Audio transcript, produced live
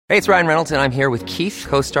Hey, it's Ryan Reynolds, and I'm here with Keith,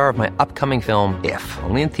 co-star of my upcoming film, If,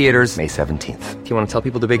 only in theaters May 17th. Do you want to tell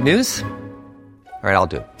people the big news? All right, I'll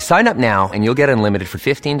do it. Sign up now and you'll get unlimited for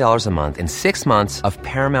 $15 a month and 6 months of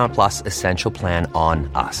Paramount Plus Essential Plan on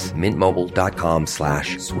us.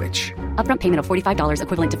 MintMobile.com/switch. Upfront payment of $45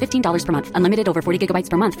 equivalent to $15 per month. Unlimited over 40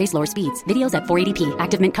 gigabytes per month. Face lower speeds. Videos at 480p.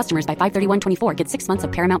 Active Mint customers by 531.24 get 6 months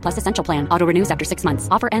of Paramount Plus Essential Plan. Auto renews after 6 months.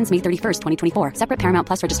 Offer ends May 31st, 2024. Separate Paramount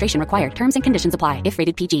Plus registration required. Terms and conditions apply if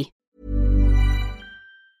rated PG.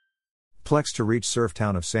 TPLEx to reach surf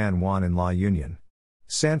town of San Juan in La Union.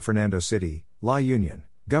 San Fernando City, La Union.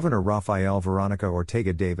 Governor Rafael Veronica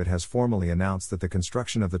Ortega David has formally announced that the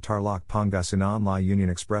construction of the Tarlac-Pangasinan La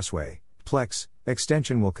Union Expressway, TPLEx,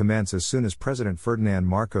 extension will commence as soon as President Ferdinand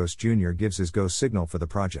Marcos Jr. gives his go signal for the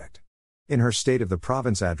project. In her State of the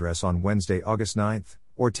Province address on Wednesday, August 9,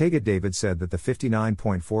 Ortega David said that the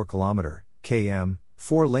 59.4 km,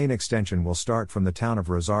 4-lane extension will start from the town of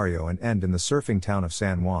Rosario and end in the surfing town of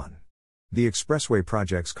San Juan. The expressway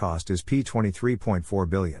project's cost is $23.4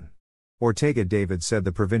 billion. Ortega David said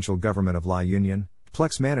the provincial government of La Union,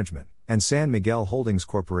 TPLEx Management, and San Miguel Holdings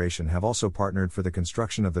Corporation have also partnered for the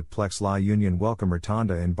construction of the TPLEx La Union Welcome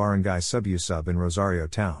Rotunda in Barangay Subusub in Rosario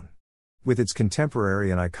Town. With its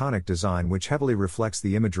contemporary and iconic design which heavily reflects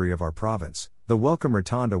the imagery of our province, the Welcome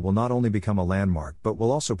Rotunda will not only become a landmark but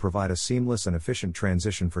will also provide a seamless and efficient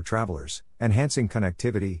transition for travelers, enhancing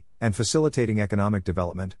connectivity, and facilitating economic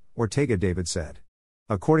development, Ortega David said.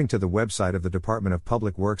 According to the website of the Department of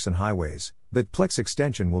Public Works and Highways, the TPLEx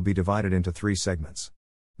extension will be divided into 3 segments.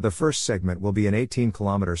 The first segment will be an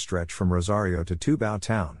 18-kilometer stretch from Rosario to Tubao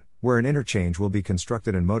Town, where an interchange will be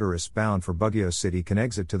constructed and motorists bound for Baguio City can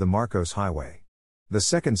exit to the Marcos Highway. The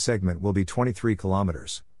second segment will be 23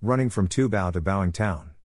 kilometers, running from Tubao to Bawang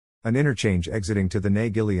Town. An interchange exiting to the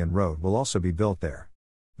Nagilian Road will also be built there.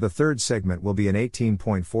 The third segment will be an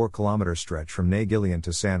 18.4-kilometer stretch from Nagilian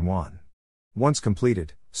to San Juan. Once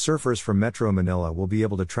completed, surfers from Metro Manila will be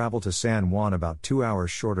able to travel to San Juan about 2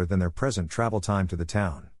 hours shorter than their present travel time to the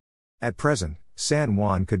town. At present, San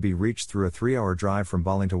Juan could be reached through a 3-hour drive from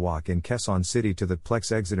Balintawak in Quezon City to the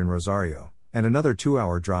TPLEx exit in Rosario, and another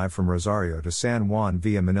 2-hour drive from Rosario to San Juan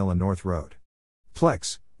via Manila North Road.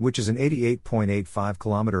 TPLEx, which is an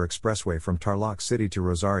 88.85-kilometer expressway from Tarlac City to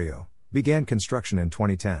Rosario, began construction in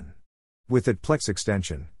 2010. With the TPLEx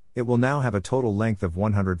extension, it will now have a total length of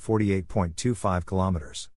 148.25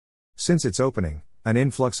 kilometers. Since its opening, an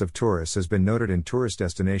influx of tourists has been noted in tourist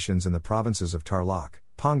destinations in the provinces of Tarlac,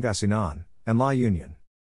 Pangasinan, and La Union.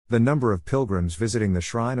 The number of pilgrims visiting the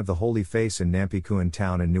Shrine of the Holy Face in Nampicuan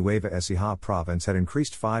Town in Nueva Ecija province had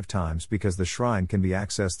increased 5 times because the shrine can be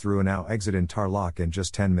accessed through a now exit in Tarlac in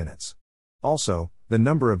just 10 minutes. Also, the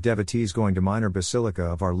number of devotees going to Minor Basilica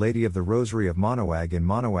of Our Lady of the Rosary of Manoag in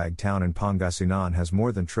Manoag Town in Pangasinan has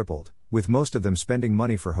more than tripled, with most of them spending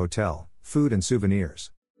money for hotel, food and souvenirs.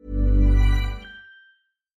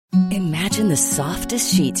 Imagine the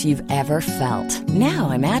softest sheets you've ever felt. Now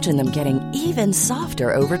imagine them getting even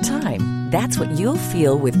softer over time. That's what you'll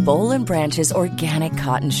feel with Boll & Branch's organic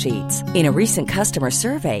cotton sheets. In a recent customer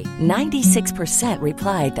survey, 96%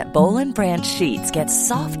 replied that Boll & Branch sheets get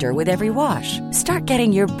softer with every wash. Start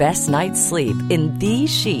getting your best night's sleep in these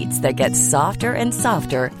sheets that get softer and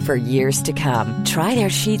softer for years to come. Try their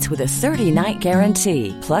sheets with a 30-night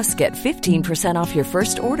guarantee. Plus, get 15% off your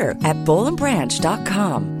first order at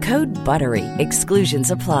bollandbranch.com. Code BUTTERY. Exclusions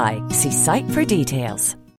apply. See site for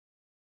details.